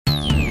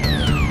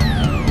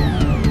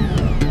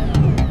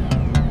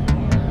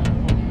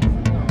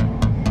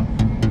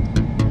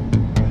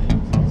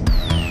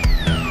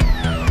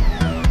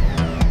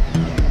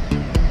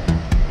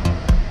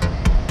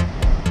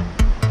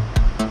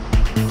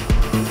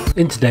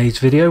In today's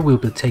video we'll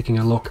be taking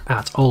a look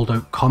at Old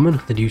Oak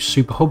Common, the new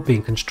super hub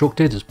being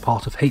constructed as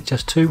part of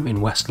HS2 in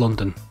West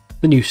London.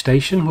 The new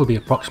station will be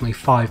approximately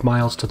 5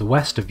 miles to the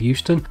west of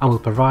Euston and will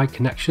provide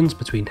connections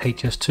between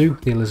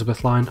HS2, the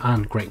Elizabeth Line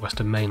and Great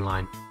Western Main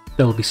Line.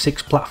 There will be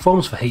 6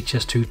 platforms for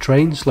HS2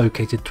 trains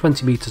located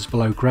 20 metres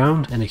below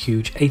ground in a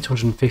huge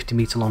 850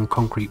 metre long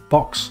concrete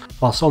box,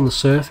 whilst on the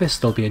surface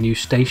there will be a new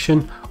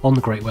station on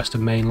the Great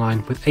Western Main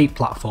Line with 8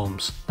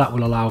 platforms. That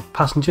will allow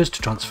passengers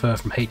to transfer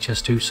from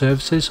HS2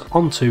 services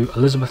onto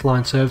Elizabeth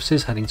Line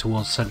services heading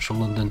towards central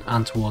London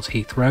and towards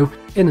Heathrow,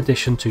 in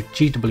addition to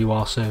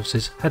GWR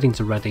services heading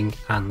to Reading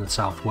and the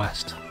south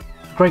west.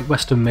 Great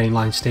Western Main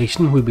Line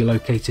station will be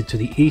located to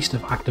the east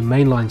of Acton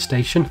Main Line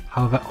station.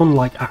 However,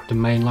 unlike Acton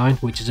Main Line,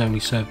 which is only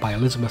served by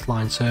Elizabeth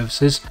Line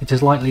services, it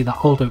is likely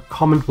that Old Oak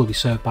Common will be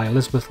served by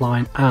Elizabeth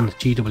Line and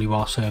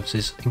GWR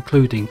services,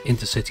 including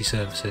intercity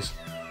services.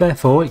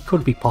 Therefore, it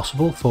could be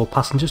possible for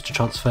passengers to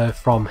transfer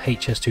from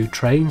HS2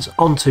 trains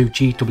onto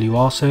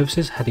GWR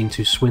services heading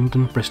to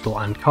Swindon, Bristol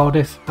and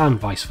Cardiff, and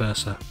vice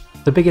versa.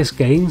 The biggest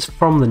gains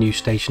from the new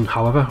station,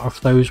 however, are for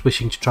those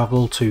wishing to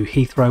travel to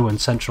Heathrow and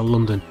central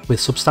London,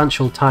 with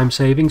substantial time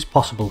savings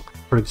possible.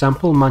 For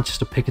example,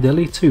 Manchester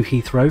Piccadilly to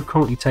Heathrow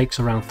currently takes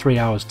around 3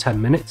 hours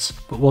 10 minutes,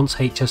 but once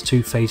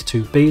HS2 Phase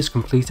 2B is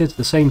completed,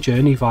 the same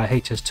journey via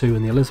HS2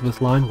 and the Elizabeth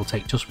Line will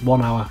take just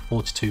 1 hour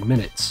 42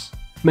 minutes.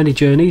 Many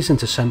journeys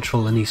into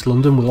central and east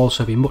London will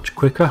also be much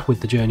quicker, with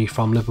the journey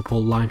from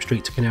Liverpool Lime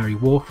Street to Canary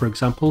Wharf, for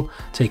example,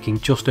 taking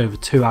just over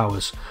 2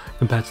 hours,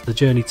 compared to the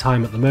journey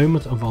time at the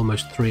moment of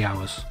almost 3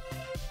 hours.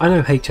 I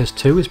know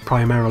HS2 is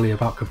primarily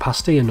about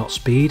capacity and not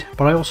speed,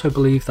 but I also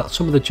believe that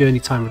some of the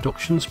journey time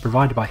reductions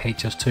provided by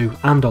HS2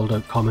 and Old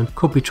Oak Common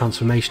could be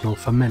transformational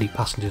for many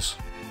passengers.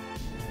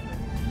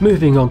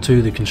 Moving on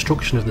to the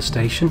construction of the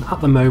station,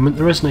 at the moment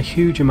there isn't a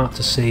huge amount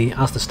to see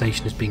as the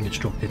station is being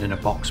constructed in a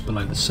box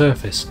below the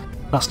surface.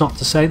 That's not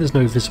to say there's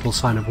no visible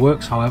sign of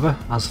works, however,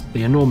 as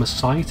the enormous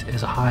site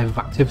is a hive of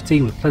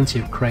activity with plenty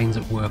of cranes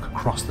at work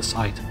across the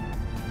site.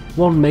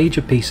 One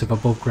major piece of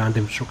above ground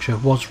infrastructure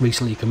was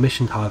recently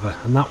commissioned, however,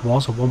 and that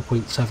was a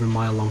 1.7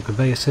 mile long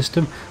conveyor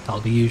system that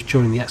will be used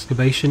during the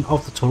excavation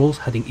of the tunnels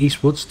heading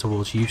eastwards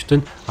towards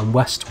Euston and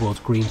west towards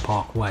Green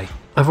Park Way.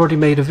 I've already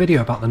made a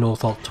video about the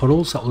Northolt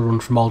tunnels that will run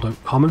from Old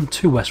Oak Common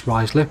to West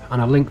Ruislip,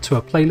 and a link to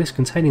a playlist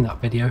containing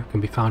that video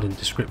can be found in the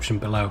description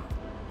below.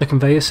 The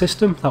conveyor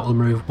system that will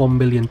remove 1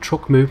 million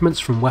truck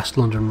movements from West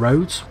London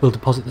roads will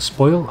deposit the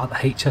spoil at the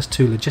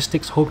HS2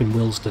 logistics hub in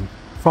Willesden.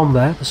 From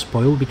there, the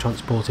spoil will be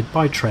transported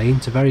by train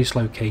to various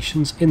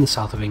locations in the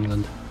south of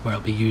England, where it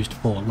will be used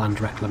for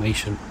land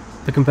reclamation.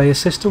 The conveyor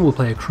system will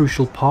play a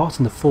crucial part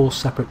in the 4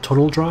 separate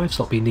tunnel drives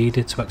that will be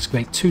needed to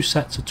excavate 2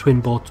 sets of twin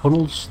bore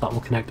tunnels that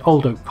will connect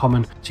Old Oak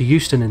Common to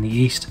Euston in the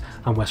east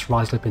and West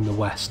Ruislip in the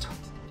west.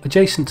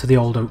 Adjacent to the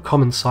Old Oak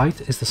Common site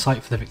is the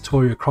site for the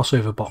Victoria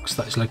crossover box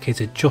that is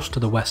located just to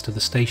the west of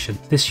the station.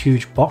 This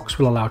huge box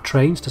will allow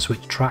trains to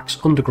switch tracks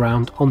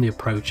underground on the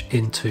approach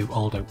into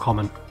Old Oak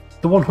Common.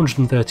 The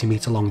 130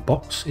 metre long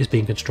box is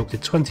being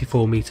constructed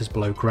 24 metres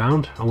below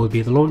ground and will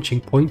be the launching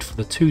point for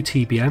the 2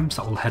 TBMs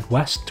that will head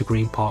west to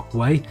Green Park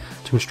Way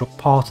to construct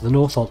part of the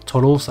Northolt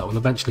tunnels that will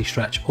eventually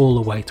stretch all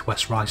the way to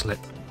West Ruislip.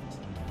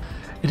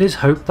 It is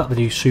hoped that the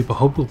new super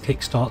hub will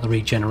kickstart the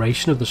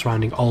regeneration of the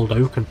surrounding Old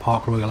Oak and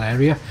Park Royal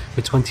area,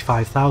 with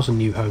 25,000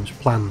 new homes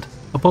planned.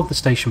 Above the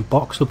station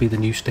box will be the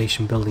new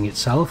station building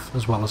itself,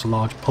 as well as a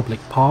large public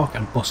park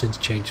and bus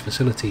interchange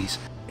facilities.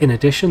 In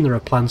addition, there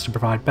are plans to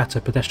provide better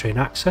pedestrian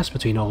access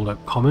between Old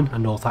Oak Common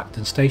and North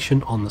Acton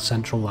Station on the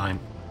Central Line.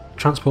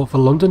 Transport for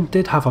London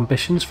did have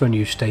ambitions for a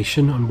new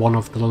station on one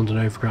of the London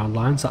Overground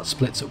lines that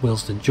splits at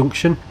Willesden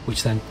Junction,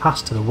 which then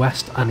passed to the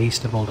west and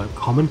east of Old Oak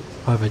Common.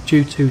 However,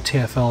 due to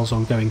TfL's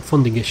ongoing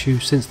funding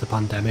issues since the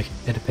pandemic,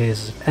 it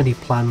appears as if any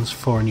plans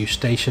for a new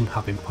station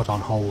have been put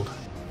on hold.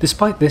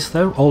 Despite this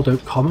though, Old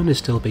Oak Common is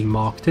still being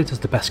marketed as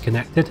the best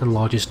connected and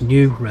largest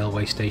new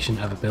railway station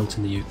ever built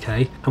in the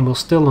UK, and will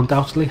still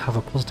undoubtedly have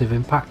a positive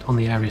impact on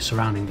the area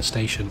surrounding the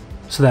station.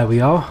 So there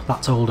we are,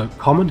 that's Old Oak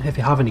Common. If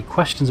you have any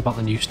questions about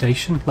the new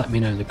station, let me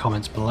know in the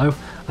comments below,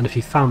 and if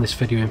you found this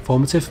video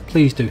informative,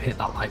 please do hit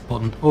that like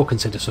button or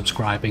consider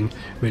subscribing,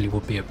 really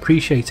would be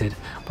appreciated.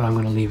 But I'm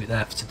going to leave it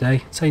there for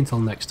today, say until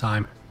next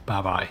time,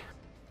 bye bye.